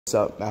What's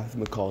up,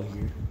 Matthew MacAulay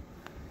here.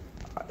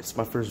 It's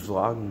my first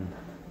vlog, and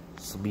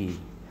this will be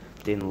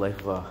day in the life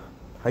of a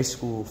high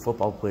school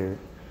football player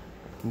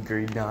in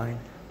grade 9.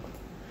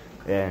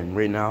 And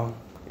right now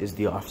is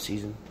the off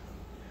season.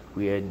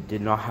 We did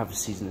not have a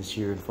season this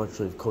year,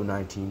 unfortunately, of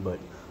COVID-19, but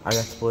I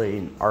got to play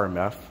in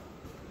RMF,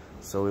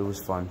 so it was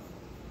fun.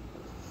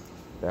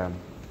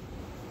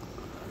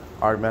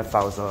 RMF,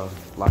 I was a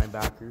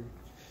linebacker,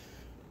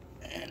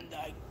 and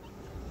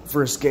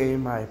first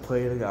game I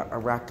played, I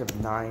racked up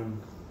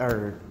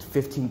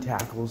 15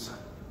 tackles.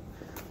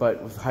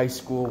 But with high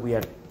school, we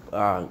had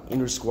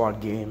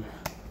inter-squad game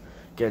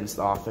against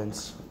the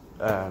offense.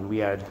 I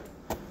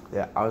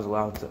was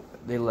allowed to.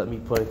 They let me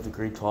play with the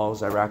grade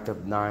 12s. I racked up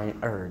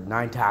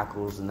nine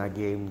tackles in that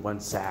game,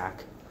 1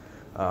 sack,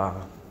 a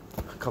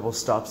couple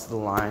stops to the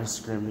line,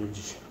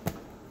 scrimmage,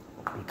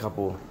 a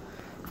couple.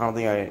 I don't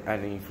think I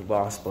had any for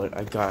loss, but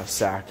I got a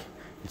sack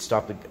and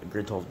stopped the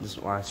grade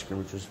 12 line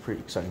scrimmage, which was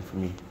pretty exciting for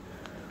me.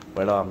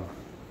 But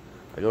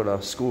I go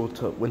to school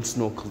to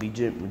Winston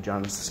Collegiate in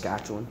Regina,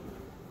 Saskatchewan.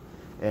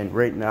 And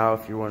right now,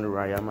 if you're wondering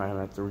where I'm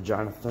at the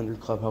Regina Thunder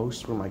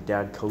Clubhouse, where my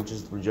dad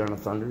coaches the Regina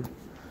Thunder.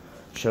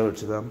 Shout out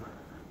to them.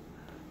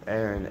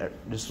 And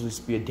this will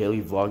just be a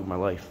daily vlog of my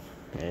life.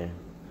 And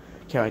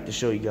can't wait to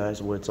show you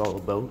guys what it's all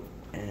about.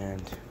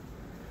 And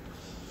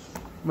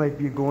might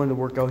be going to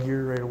work out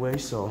here right away,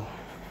 so hope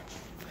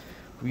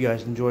you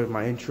guys enjoyed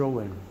my intro,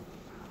 and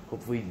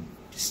hopefully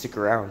stick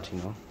around,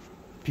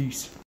 Peace.